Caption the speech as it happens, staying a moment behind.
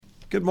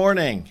Good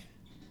morning.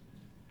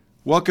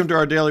 Welcome to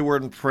our Daily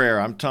Word and Prayer.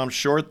 I'm Tom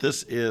Short.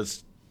 This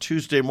is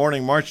Tuesday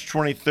morning, March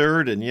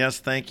 23rd. And yes,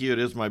 thank you. It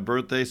is my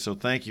birthday, so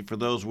thank you for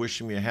those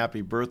wishing me a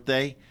happy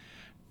birthday.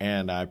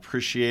 And I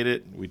appreciate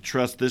it. We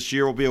trust this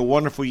year will be a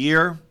wonderful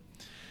year.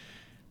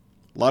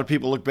 A lot of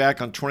people look back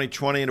on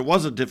 2020, and it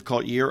was a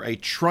difficult year, a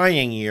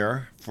trying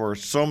year for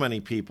so many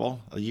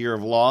people, a year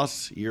of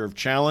loss, a year of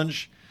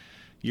challenge,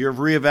 year of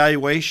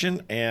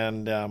reevaluation,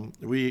 and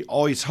we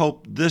always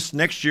hope this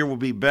next year will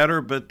be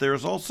better, but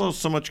there's also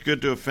so much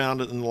good to have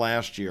found in the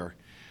last year.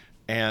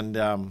 And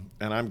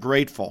I'm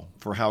grateful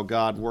for how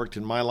God worked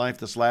in my life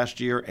this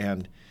last year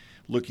and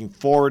looking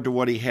forward to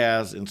what he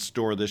has in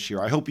store this year.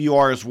 I hope you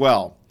are as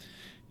well.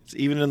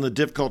 Even in the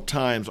difficult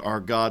times, our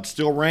God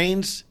still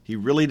reigns. He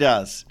really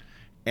does.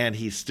 And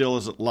he still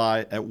is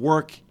at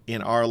work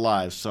in our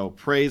lives. So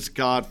praise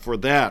God for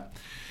that.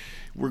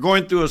 We're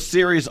going through a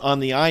series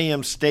on the I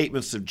am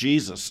statements of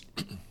Jesus.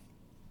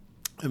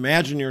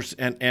 Imagine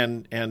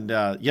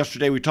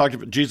yesterday we talked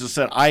about Jesus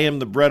said, "I am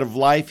the bread of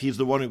life." He's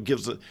the one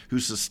who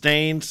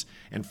sustains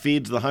and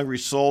feeds the hungry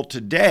soul.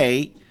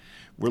 Today,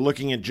 we're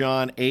looking at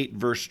John 8,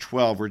 verse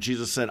 12, where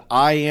Jesus said,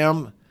 "I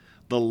am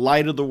the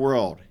light of the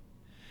world.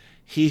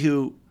 He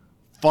who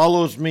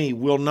follows me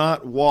will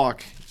not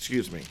walk."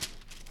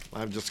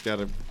 I've just got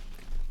to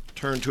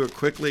turn to it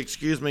quickly.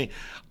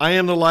 "I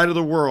am the light of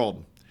the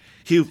world.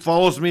 He who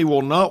follows me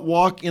will not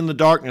walk in the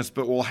darkness,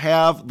 but will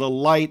have the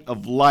light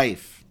of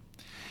life."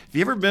 Have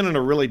you ever been in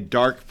a really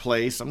dark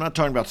place? I'm not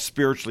talking about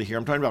spiritually here.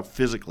 I'm talking about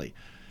physically.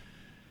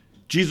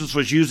 Jesus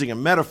was using a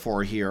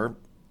metaphor here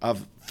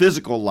of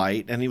physical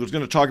light, and he was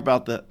going to talk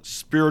about the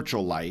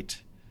spiritual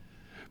light.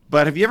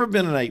 But have you ever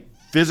been in a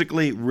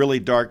physically really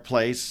dark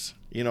place?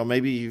 You know,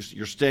 maybe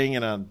you're staying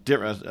in a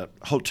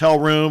hotel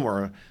room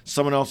or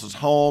someone else's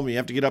home. You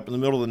have to get up in the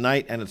middle of the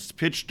night, and it's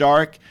pitch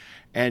dark,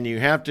 and you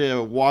have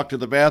to walk to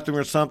the bathroom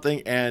or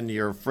something, and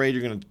you're afraid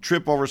you're going to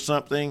trip over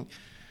something,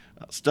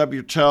 stub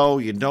your toe,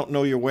 you don't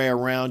know your way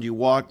around. You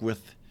walk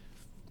with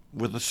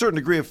a certain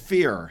degree of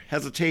fear,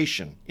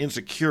 hesitation,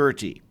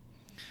 insecurity.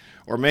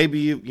 Or maybe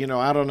you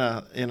out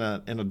in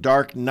a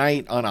dark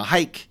night on a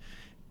hike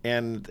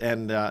and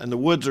in the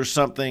woods or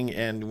something,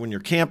 and when you're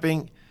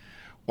camping.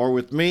 Or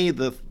with me,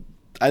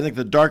 I think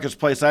the darkest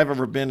place I've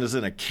ever been is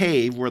in a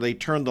cave where they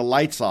turned the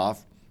lights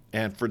off,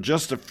 and for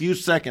just a few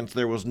seconds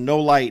there was no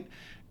light,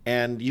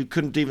 and you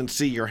couldn't even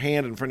see your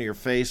hand in front of your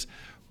face.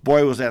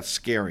 Boy, was that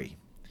scary.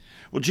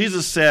 Well,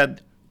 Jesus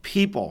said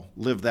people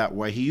live that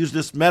way. He used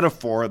this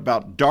metaphor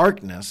about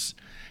darkness,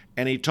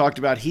 and he talked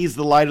about he's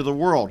the light of the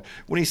world.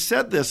 When he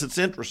said this, it's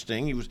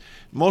interesting. He was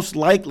most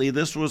likely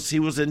he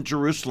was in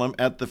Jerusalem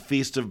at the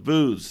Feast of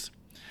Booths.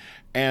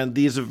 And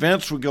these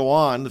events would go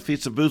on, the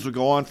Feast of Booths would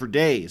go on for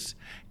days.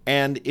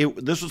 And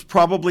this was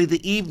probably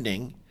the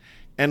evening,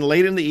 and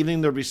late in the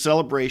evening there'd be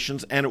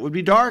celebrations, and it would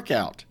be dark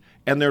out.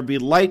 And there'd be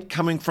light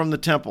coming from the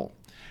temple.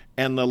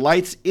 And the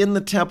lights in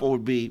the temple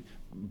would be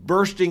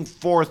bursting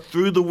forth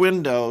through the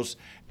windows,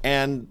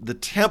 and the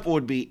temple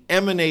would be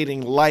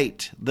emanating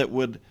light that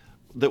would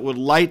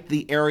light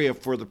the area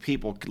for the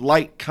people,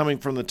 light coming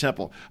from the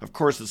temple. Of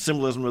course, the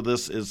symbolism of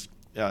this is,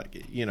 that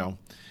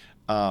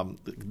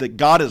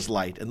God is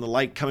light and the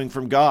light coming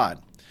from God.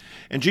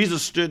 And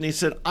Jesus stood and he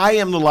said, "I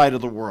am the light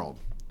of the world.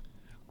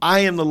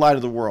 I am the light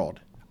of the world."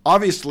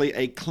 Obviously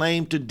a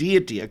claim to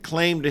deity, a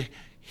claim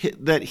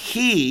that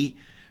he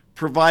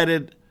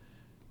provided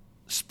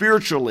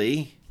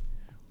spiritually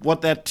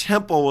what that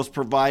temple was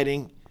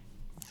providing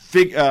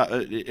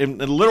in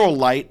literal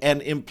light,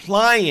 and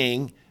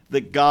implying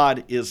that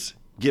God is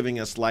giving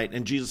us light.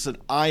 And Jesus said,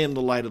 "I am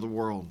the light of the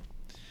world."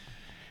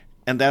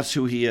 And that's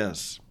who he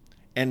is.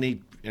 And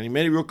he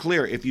made it real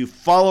clear. If you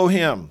follow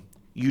him,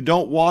 you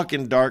don't walk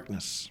in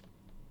darkness.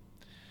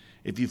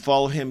 If you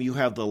follow him, you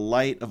have the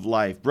light of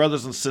life.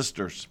 Brothers and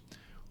sisters,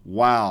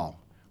 wow,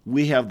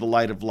 we have the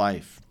light of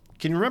life.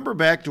 Can you remember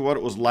back to what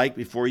it was like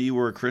before you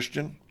were a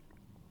Christian?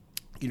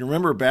 Can you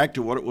remember back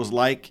to what it was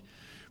like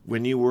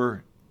when you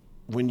were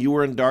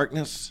in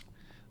darkness?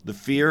 The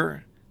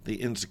fear,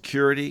 the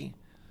insecurity,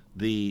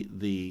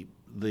 the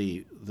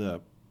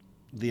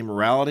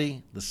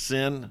immorality, the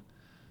sin.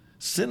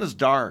 Sin is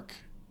dark.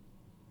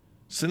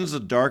 Sin is a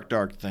dark,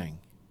 dark thing.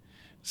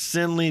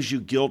 Sin leaves you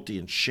guilty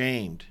and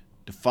shamed,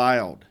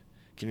 defiled.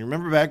 Can you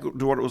remember back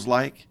to what it was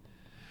like?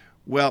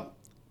 Well,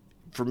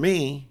 for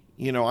me,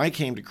 I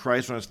came to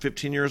Christ when I was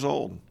 15 years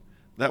old.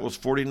 That was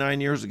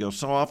 49 years ago.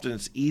 So often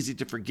it's easy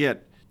to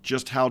forget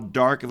just how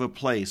dark of a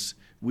place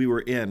we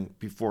were in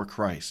before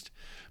Christ.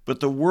 But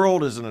the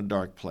world is in a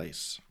dark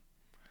place.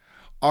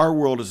 Our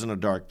world is in a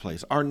dark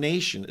place. Our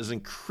nation is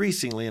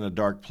increasingly in a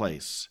dark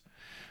place.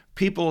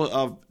 People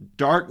of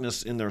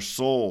darkness in their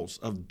souls,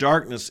 of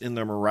darkness in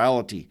their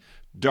morality,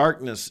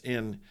 darkness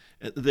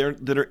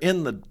that are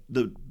in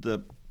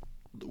the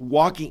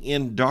walking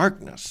in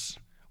darkness,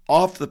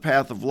 off the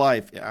path of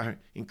life,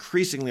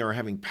 increasingly are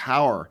having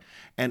power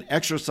and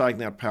exercising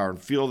that power,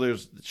 and feel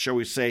there's, shall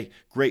we say,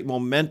 great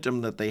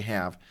momentum that they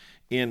have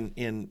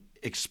in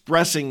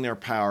expressing their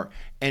power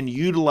and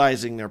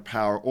utilizing their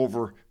power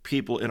over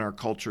people in our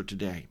culture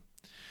today.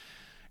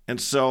 And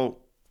so,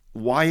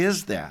 why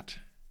is that?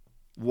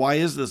 Why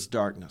is this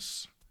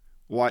darkness?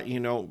 Why,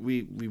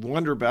 we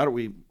wonder about it.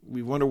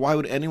 We wonder, why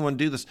would anyone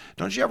do this?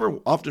 Don't you ever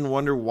often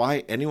wonder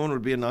why anyone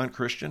would be a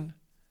non-Christian?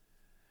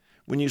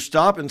 When you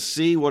stop and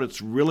see what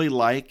it's really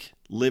like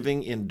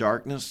living in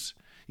darkness,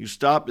 you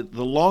stop,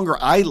 the longer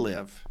I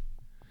live,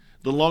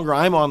 the longer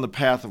I'm on the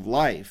path of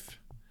life,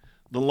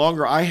 the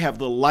longer I have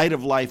the light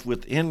of life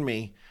within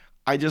me,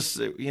 I just,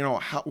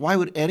 why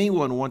would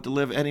anyone want to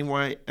live any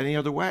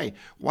other way?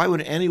 Why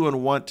would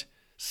anyone want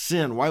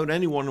sin? Why would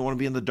anyone want to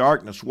be in the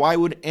darkness? Why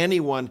would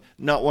anyone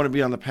not want to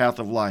be on the path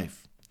of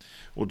life?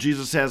 Well,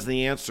 Jesus has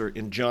the answer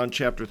in John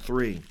chapter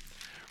 3.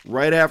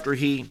 Right after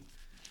he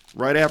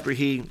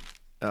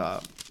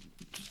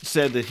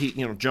said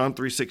that John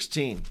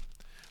 3:16,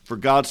 for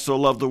God so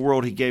loved the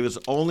world, he gave his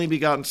only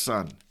begotten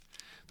Son,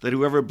 that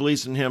whoever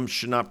believes in him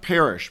should not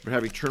perish, but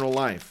have eternal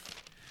life.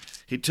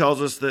 He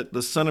tells us that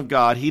the Son of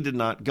God,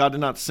 God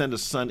did not send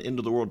his Son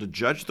into the world to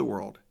judge the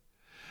world,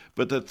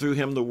 but that through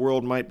him the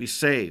world might be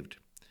saved.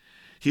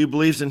 He who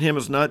believes in him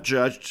is not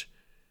judged.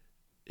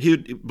 He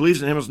who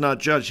believes in him is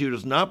not judged. He who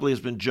does not believe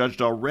has been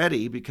judged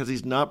already, because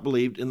he's not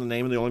believed in the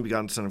name of the only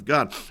begotten Son of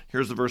God.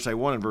 Here's the verse I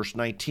want in verse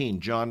 19,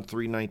 John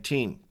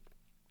 3:19.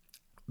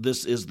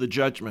 This is the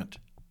judgment,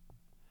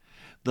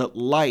 that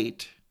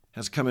light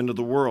has come into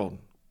the world,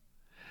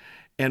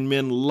 and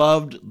men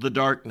loved the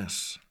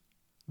darkness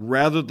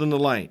rather than the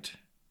light,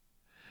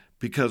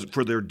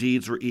 for their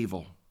deeds were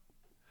evil.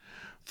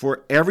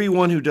 For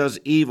everyone who does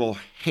evil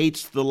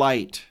hates the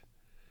light,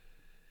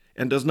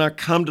 and does not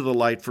come to the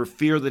light for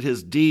fear that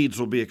his deeds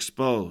will be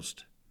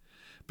exposed.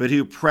 But he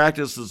who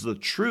practices the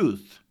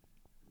truth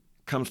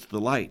comes to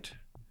the light,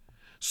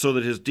 so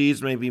that his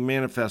deeds may be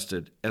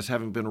manifested as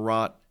having been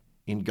wrought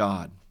in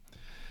God.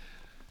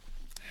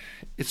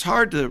 It's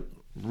hard to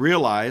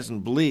realize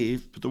and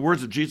believe, but the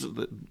words of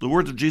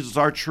Jesus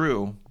are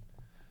true,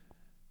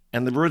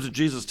 and the words of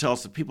Jesus tell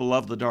us that people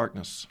love the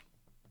darkness.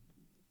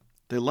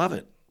 They love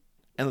it,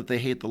 and that they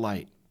hate the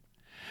light.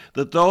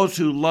 That those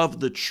who love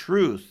the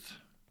truth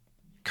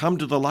come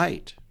to the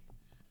light.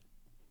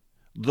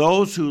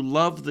 Those who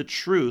love the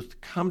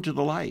truth come to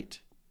the light.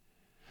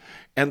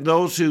 And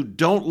those who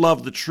don't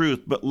love the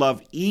truth but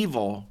love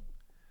evil,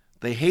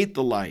 they hate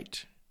the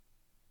light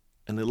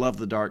and they love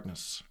the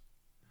darkness.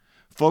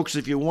 Folks,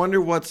 if you wonder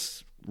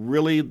what's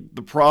really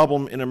the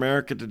problem in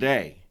America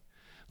today,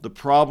 the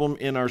problem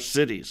in our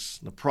cities,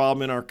 the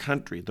problem in our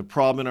country, the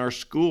problem in our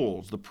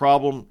schools, the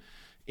problem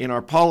in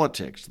our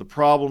politics, the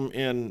problem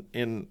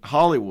in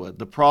Hollywood,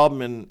 the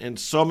problem in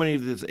so many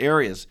of these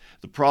areas,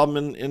 the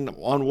problem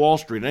on Wall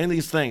Street, any of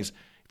these things,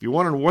 if you're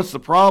wondering what's the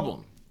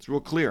problem, it's real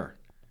clear.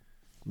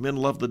 Men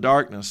love the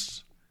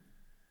darkness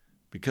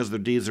because their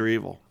deeds are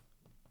evil.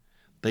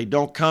 They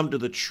don't come to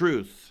the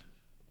truth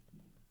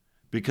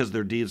because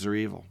their deeds are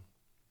evil.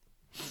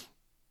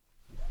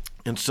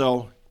 And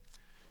so,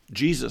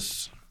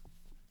 Jesus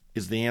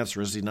is the answer,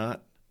 is he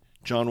not?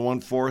 John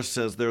 1:4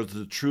 says, there's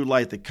the true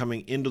light that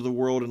coming into the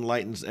world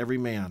enlightens every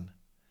man.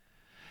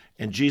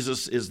 And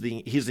Jesus he's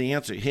the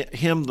answer.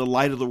 Him, the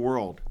light of the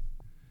world.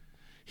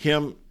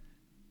 Him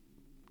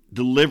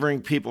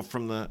delivering people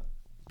from the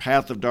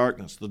path of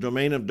darkness, the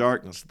domain of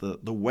darkness,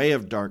 the way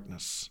of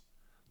darkness,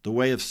 the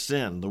way of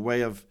sin, the way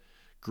of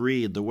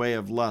greed, the way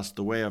of lust,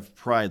 the way of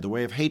pride, the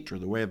way of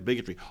hatred, the way of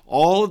bigotry.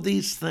 All of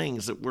these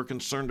things that we're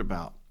concerned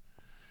about.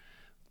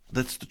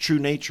 That's the true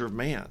nature of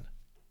man.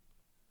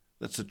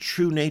 That's the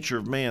true nature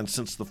of man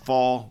since the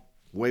fall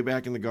way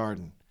back in the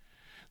garden.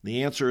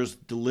 The answer is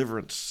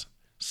deliverance,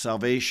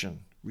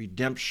 salvation,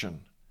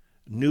 redemption,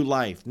 new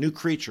life, new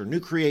creature, new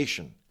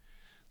creation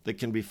that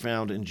can be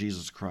found in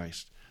Jesus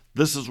Christ.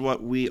 This is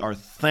what we are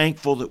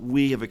thankful that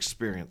we have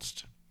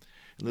experienced.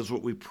 And this is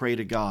what we pray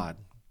to God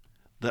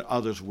that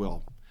others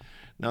will.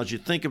 Now, as you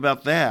think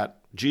about that,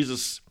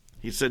 Jesus,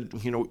 he said,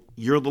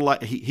 you're the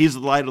light. He's the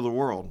light of the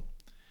world.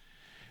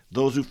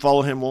 Those who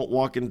follow him won't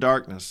walk in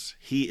darkness.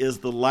 He is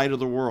the light of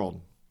the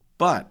world.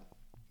 But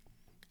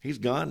he's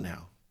gone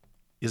now,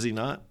 is he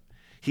not?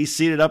 He's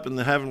seated up in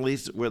the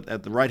heavenlies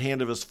at the right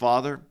hand of his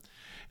Father.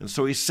 And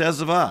so he says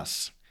of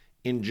us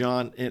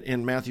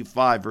in Matthew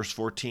 5, verse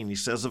 14, he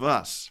says of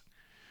us,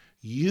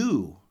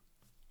 you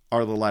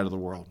are the light of the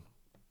world.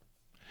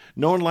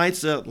 No one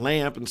lights a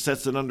lamp and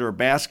sets it under a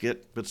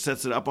basket, but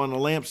sets it up on a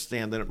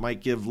lampstand that it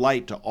might give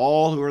light to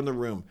all who are in the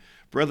room.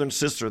 Brother and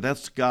sister,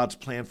 that's God's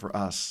plan for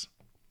us,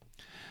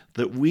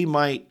 that we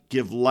might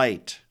give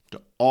light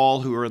to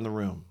all who are in the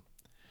room.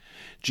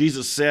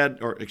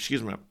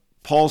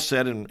 Paul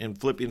said in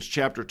Philippians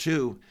chapter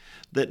 2,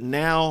 that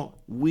now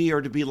we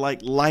are to be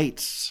like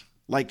lights,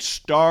 like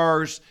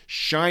stars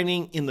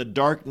shining in the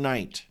dark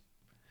night.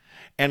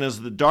 And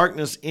as the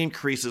darkness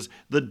increases,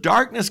 the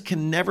darkness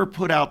can never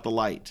put out the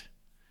light.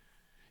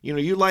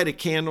 You light a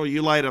candle,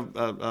 you light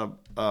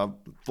a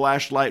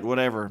flashlight,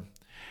 whatever,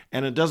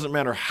 and it doesn't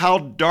matter how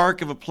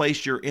dark of a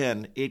place you're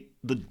in,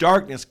 the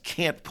darkness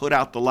can't put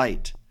out the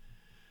light.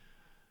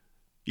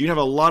 You have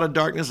a lot of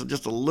darkness and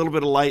just a little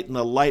bit of light, and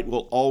the light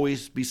will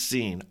always be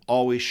seen,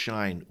 always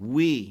shine.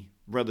 We,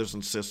 brothers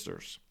and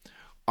sisters,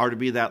 are to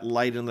be that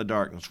light in the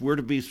darkness. We're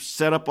to be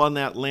set up on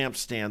that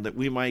lampstand that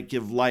we might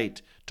give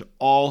light to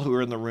all who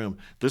are in the room.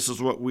 This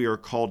is what we are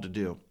called to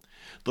do.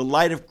 The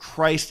light of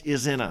Christ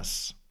is in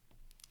us,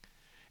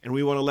 and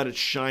we want to let it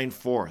shine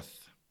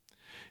forth.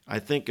 I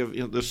think of,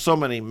 there's so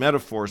many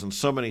metaphors and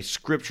so many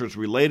scriptures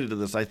related to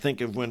this. I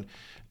think of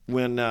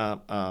when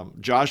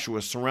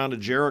Joshua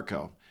surrounded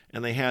Jericho,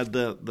 and they had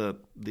the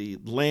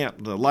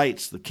lamp, the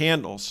lights, the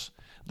candles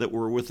that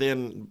were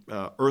within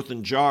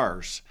earthen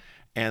jars,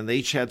 and they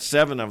each had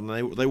 7 of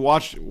them. They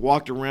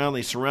walked around.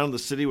 They surrounded the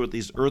city with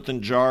these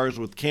earthen jars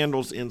with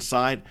candles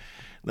inside.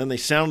 Then they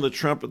sounded the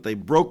trumpet. They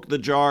broke the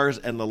jars,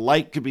 and the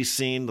light could be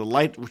seen. The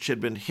light which had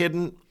been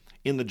hidden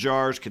in the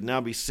jars could now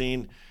be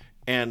seen,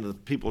 and the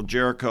people of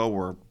Jericho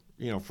were,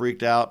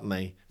 freaked out, and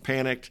they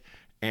panicked,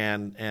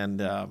 and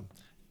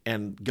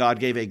God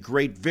gave a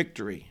great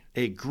victory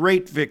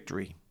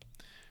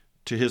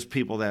to his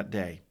people that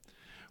day.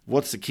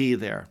 What's the key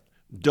there?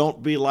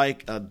 Don't be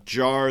like a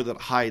jar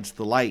that hides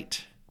the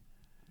light.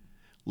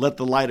 Let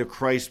the light of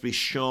Christ be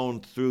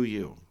shown through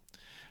you.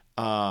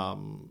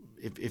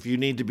 If you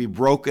need to be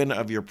broken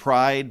of your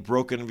pride,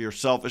 broken of your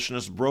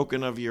selfishness,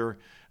 broken of your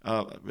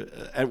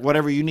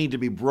whatever you need to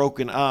be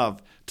broken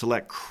of to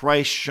let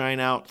Christ shine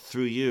out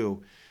through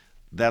you,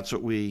 that's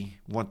what we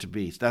want to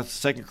be.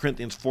 That's 2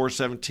 Corinthians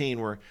 4:17,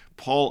 where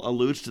Paul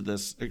alludes to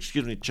this,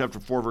 chapter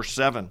 4, verse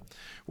 7,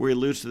 where he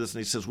alludes to this, and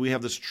he says, we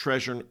have this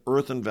treasure in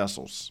earthen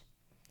vessels,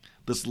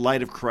 this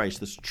light of Christ,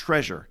 this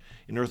treasure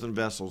in earthen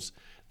vessels,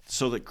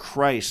 so that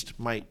Christ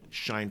might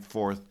shine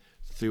forth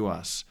through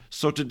us.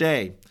 So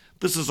today,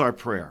 this is our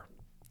prayer.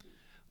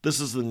 This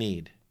is the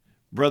need.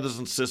 Brothers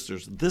and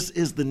sisters, this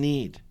is the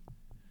need,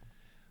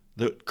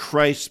 that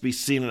Christ be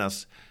seen in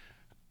us.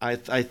 I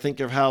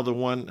think of how the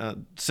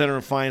one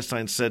Senator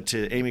Feinstein said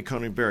to Amy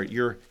Coney Barrett,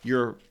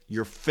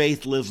 your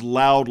faith lives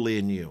loudly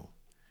in you.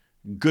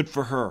 Good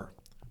for her.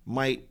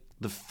 Might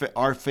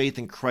our faith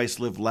in Christ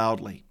live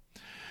loudly.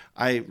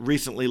 I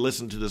recently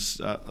listened to this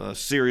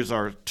series,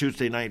 our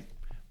Tuesday night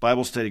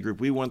Bible study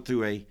group. We went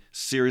through a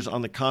series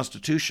on the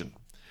Constitution.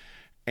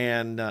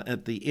 And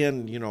at the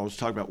end, it was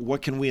talking about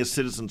what can we as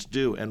citizens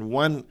do. And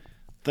one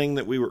thing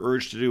that we were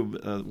urged to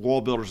do,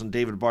 Wall Builders and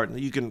David Barton,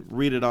 you can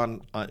read it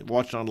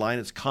watch it online.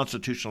 It's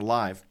Constitution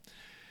Alive.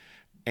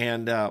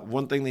 And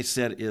one thing they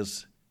said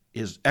is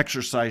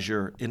exercise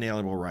your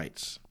inalienable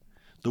rights.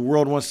 The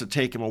world wants to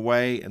take them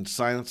away and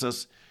silence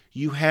us.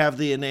 You have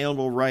the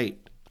inalienable right,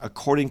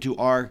 according to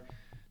our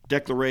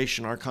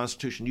Declaration, our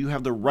Constitution. You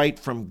have the right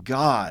from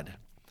God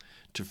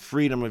to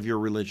freedom of your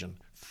religion,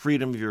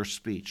 freedom of your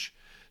speech,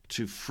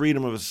 to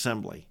freedom of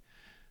assembly.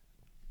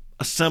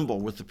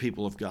 Assemble with the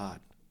people of God.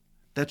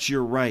 That's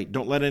your right.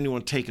 Don't let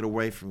anyone take it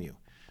away from you.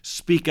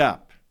 Speak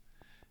up.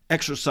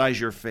 Exercise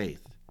your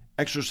faith.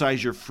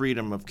 Exercise your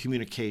freedom of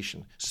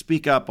communication.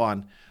 Speak up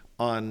on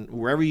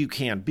wherever you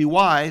can. Be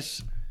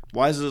wise.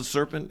 Wise as a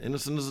serpent,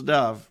 innocent as a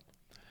dove.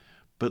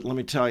 But let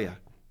me tell you,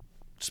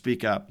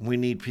 speak up. We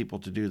need people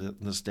to do that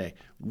in this day.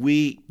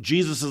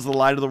 Jesus is the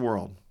light of the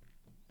world.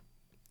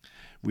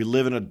 We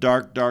live in a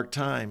dark, dark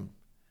time.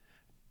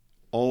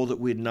 Oh, that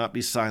we'd not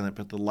be silent,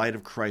 but the light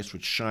of Christ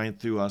would shine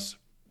through us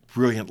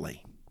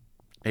brilliantly.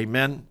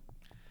 Amen.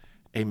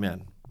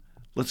 Amen.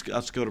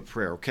 Let's go to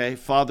prayer, okay?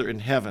 Father in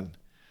heaven,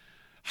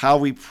 how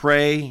we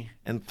pray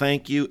and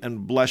thank you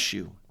and bless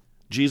you.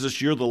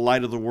 Jesus, you're the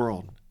light of the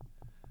world.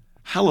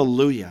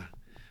 Hallelujah.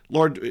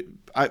 Lord,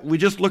 we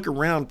just look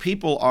around.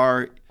 People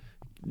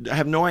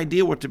have no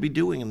idea what to be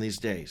doing in these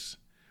days.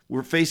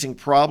 We're facing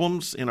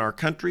problems in our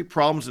country,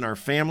 problems in our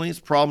families,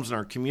 problems in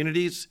our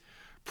communities,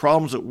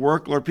 problems at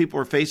work. Lord, people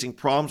are facing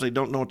problems. They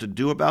don't know what to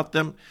do about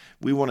them.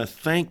 We want to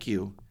thank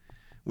you.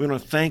 We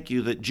want to thank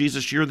you that,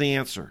 Jesus, you're the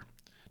answer.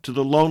 To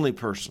the lonely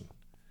person,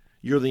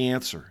 you're the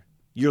answer.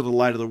 You're the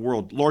light of the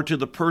world. Lord, to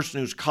the person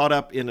who's caught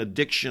up in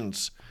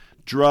addictions,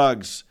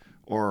 drugs,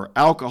 or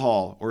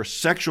alcohol, or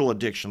sexual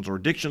addictions, or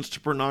addictions to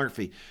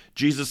pornography,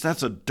 Jesus,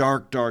 that's a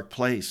dark, dark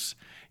place.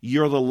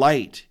 You're the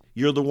light.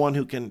 You're the one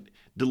who can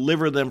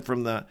deliver them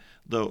from the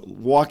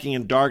walking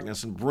in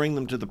darkness and bring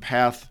them to the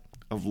path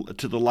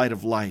to the light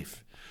of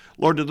life.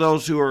 Lord, to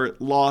those who are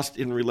lost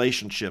in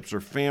relationships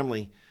or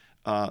family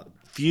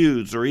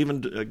feuds, or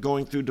even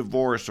going through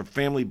divorce or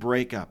family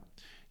breakup,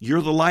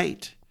 you're the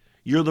light.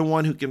 You're the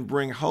one who can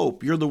bring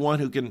hope. You're the one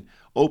who can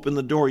open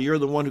the door. You're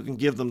the one who can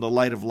give them the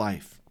light of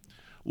life.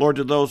 Lord,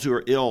 to those who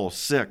are ill,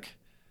 sick,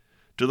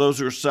 to those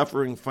who are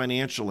suffering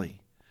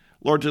financially,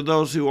 Lord, to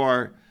those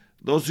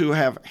who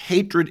have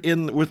hatred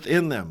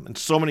within them, and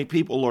so many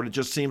people, Lord, it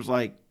just seems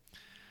like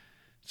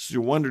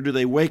you wonder, do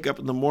they wake up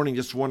in the morning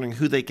just wondering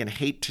who they can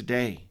hate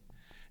today?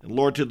 And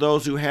Lord, to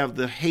those who have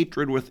the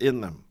hatred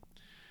within them,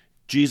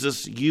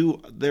 Jesus,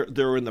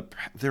 they're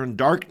in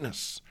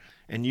darkness,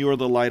 and you are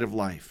the light of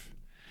life.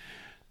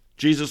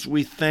 Jesus,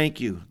 we thank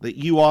you that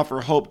you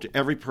offer hope to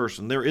every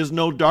person. There is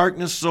no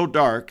darkness so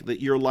dark that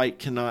your light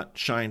cannot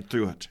shine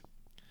through it.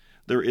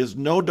 There is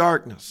no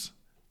darkness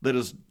that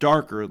is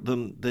darker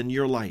than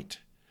your light.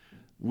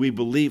 We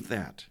believe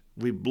that.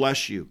 We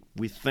bless you.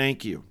 We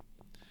thank you.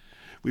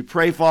 We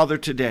pray, Father,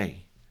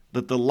 today,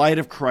 that the light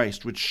of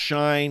Christ would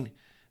shine.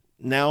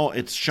 Now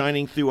it's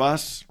shining through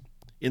us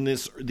in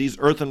these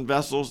earthen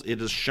vessels.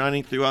 It is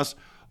shining through us.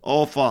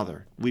 Oh,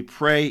 Father, we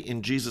pray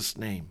in Jesus'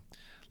 name,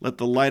 let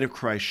the light of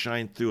Christ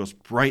shine through us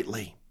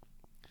brightly.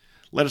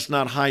 Let us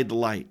not hide the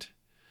light.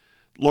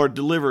 Lord,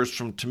 deliver us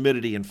from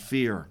timidity and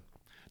fear.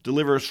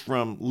 Deliver us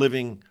from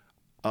living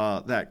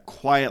that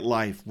quiet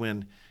life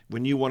when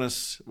you want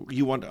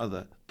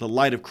the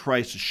light of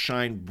Christ to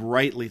shine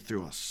brightly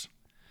through us.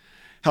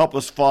 Help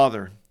us,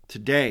 Father,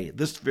 today,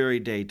 this very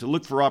day, to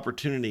look for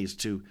opportunities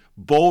to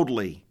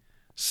boldly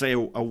say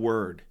a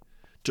word,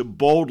 to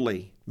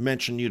boldly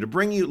mention you, to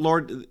bring you,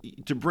 Lord,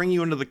 to bring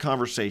you into the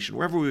conversation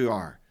wherever we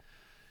are,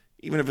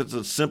 even if it's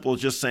as simple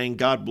as just saying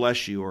God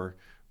bless you,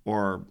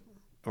 or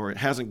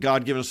hasn't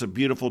God given us a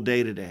beautiful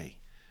day today,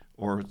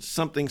 or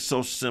something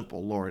so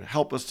simple. Lord,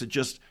 help us to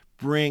just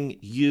bring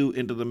you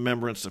into the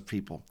remembrance of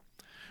people.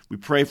 We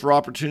pray for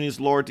opportunities,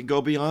 Lord, to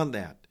go beyond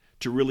that,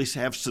 to really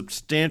have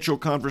substantial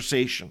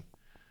conversation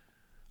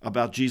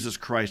about Jesus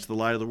Christ, the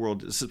light of the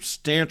world, a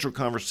substantial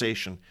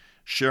conversation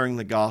sharing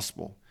the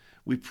gospel.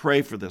 We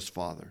pray for this,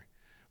 Father.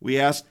 We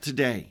ask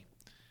today,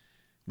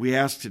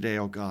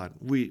 oh God,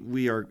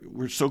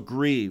 we're so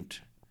grieved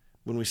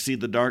when we see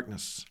the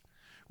darkness.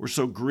 We're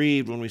so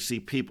grieved when we see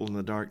people in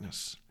the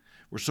darkness.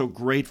 We're so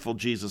grateful,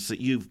 Jesus, that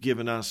you've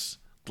given us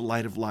the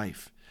light of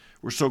life.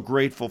 We're so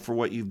grateful for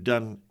what you've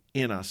done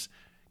in us.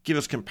 Give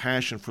us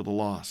compassion for the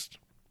lost.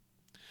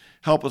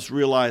 Help us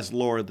realize,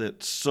 Lord,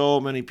 that so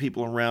many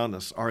people around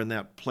us are in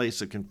that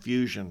place of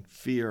confusion,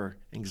 fear,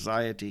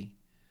 anxiety.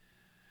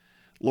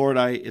 Lord,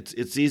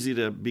 it's easy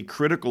to be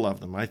critical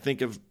of them. I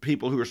think of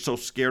people who are so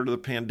scared of the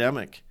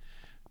pandemic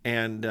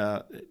and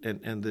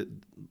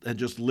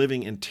just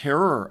living in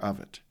terror of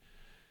it.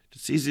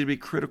 It's easy to be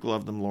critical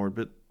of them, Lord,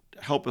 but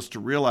help us to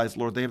realize,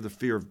 Lord, they have the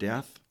fear of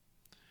death.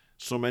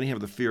 So many have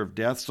the fear of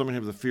death. So many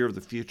have the fear of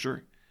the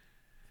future.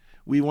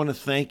 We want to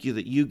thank you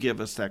that you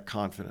give us that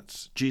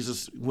confidence.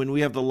 Jesus, when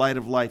we have the light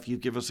of life, you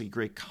give us a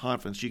great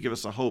confidence. You give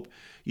us a hope.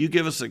 You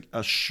give us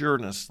a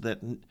sureness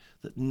that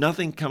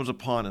nothing comes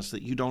upon us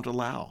that you don't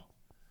allow.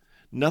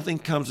 Nothing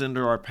comes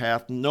into our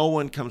path. No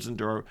one comes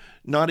into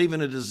not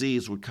even a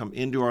disease would come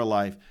into our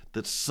life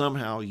that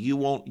somehow you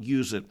won't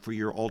use it for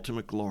your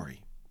ultimate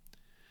glory.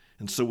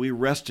 And so we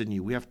rest in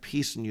you. We have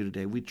peace in you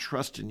today. We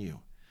trust in you.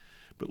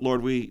 But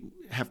Lord, we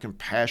have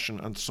compassion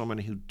on so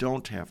many who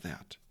don't have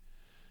that.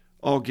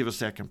 Oh, give us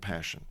that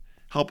compassion.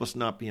 Help us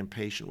not be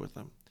impatient with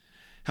them.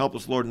 Help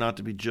us, Lord, not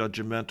to be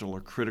judgmental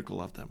or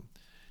critical of them.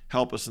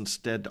 Help us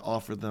instead to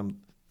offer them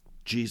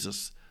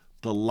Jesus,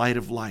 the light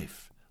of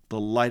life,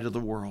 the light of the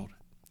world.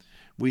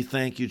 We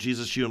thank you,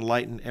 Jesus, you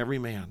enlighten every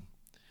man.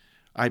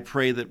 I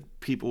pray that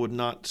people would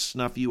not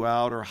snuff you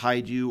out or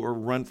hide you or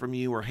run from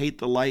you or hate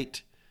the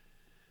light.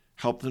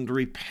 Help them to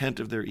repent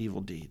of their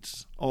evil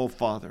deeds. Oh,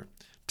 Father,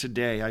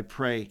 today I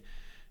pray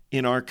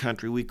in our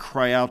country, we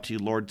cry out to you,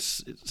 Lord.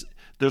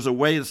 There's a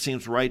way that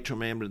seems right to a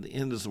man, but at the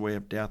end is the way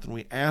of death. And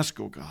we ask,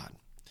 oh God,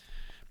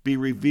 be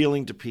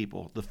revealing to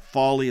people the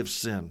folly of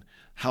sin,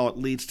 how it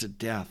leads to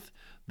death,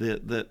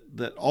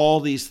 that all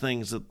these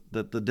things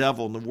that the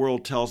devil and the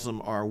world tells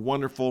them are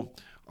wonderful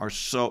are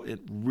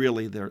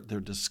they're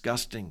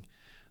disgusting,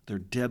 they're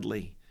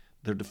deadly,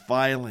 they're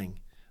defiling,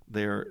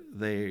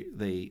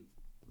 they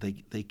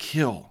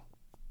kill.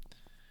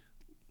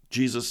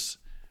 Jesus,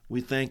 we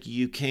thank you.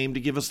 You came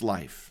to give us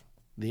life.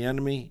 The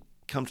enemy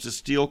comes to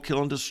steal, kill,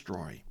 and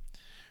destroy.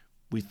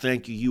 We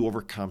thank you. You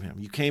overcome him.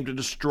 You came to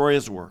destroy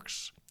his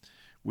works.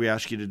 We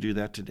ask you to do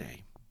that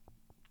today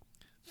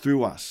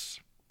through us.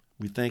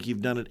 We thank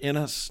you've done it in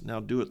us. Now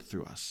do it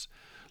through us.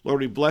 Lord,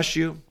 we bless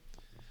you.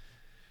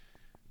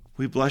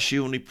 We bless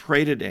you and we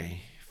pray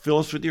today. Fill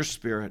us with your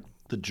Spirit.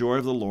 The joy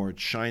of the Lord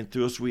shine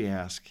through us, we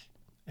ask.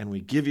 And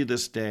we give you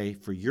this day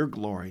for your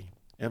glory.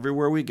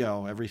 Everywhere we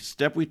go, every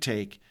step we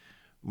take,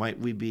 might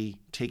we be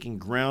taking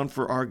ground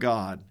for our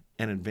God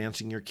and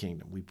advancing your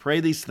kingdom. We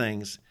pray these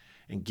things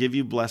and give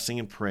you blessing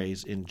and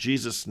praise in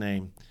Jesus'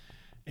 name.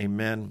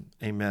 Amen,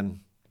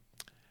 amen,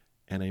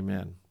 and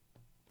amen.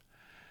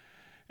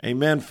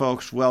 Amen,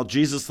 folks. Well,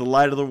 Jesus, the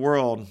light of the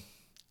world,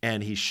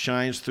 and he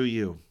shines through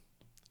you.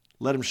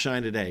 Let him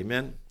shine today.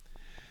 Amen.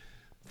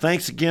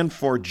 Thanks again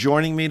for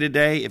joining me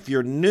today. If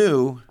you're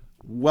new,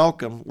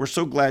 welcome. We're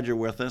so glad you're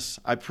with us.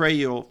 I pray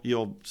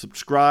you'll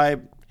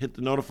subscribe, hit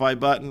the notify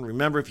button.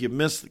 Remember, if you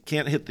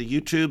can't hit the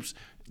YouTubes,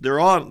 they're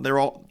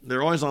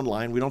always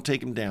online. We don't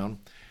take them down.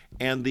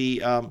 And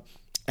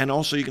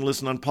also you can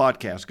listen on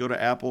podcasts. Go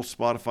to Apple,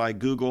 Spotify,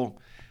 Google,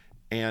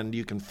 and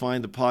you can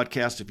find the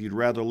podcast. If you'd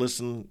rather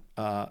listen,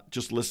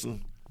 just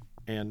listen,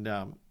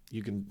 and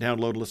you can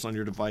download and listen on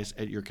your device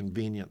at your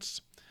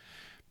convenience.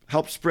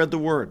 Help spread the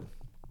word.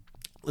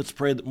 Let's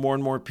pray that more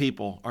and more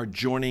people are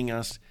joining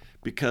us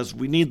because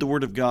we need the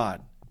word of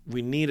God.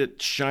 We need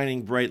it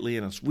shining brightly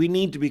in us. We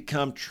need to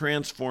become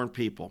transformed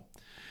people.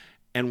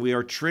 And we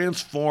are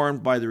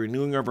transformed by the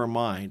renewing of our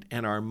mind,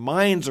 and our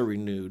minds are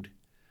renewed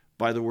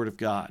by the word of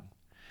God.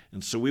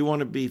 And so we want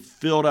to be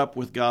filled up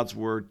with God's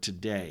word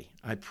today.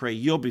 I pray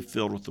you'll be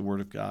filled with the word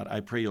of God. I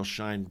pray you'll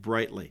shine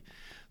brightly.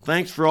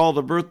 Thanks for all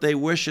the birthday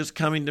wishes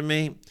coming to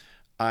me.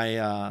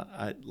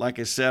 I like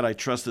I said, I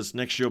trust this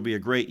next year will be a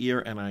great year,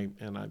 and I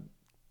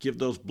give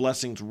those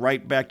blessings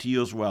right back to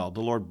you as well.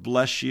 The Lord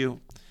bless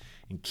you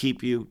and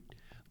keep you.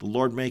 The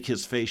Lord make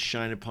his face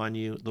shine upon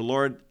you. The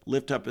Lord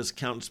lift up his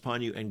countenance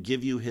upon you and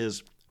give you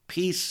his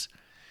peace,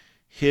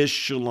 his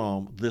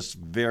shalom this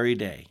very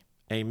day.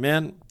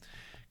 Amen.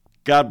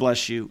 God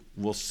bless you.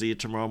 We'll see you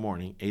tomorrow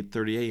morning,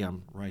 8:30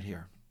 a.m. right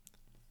here.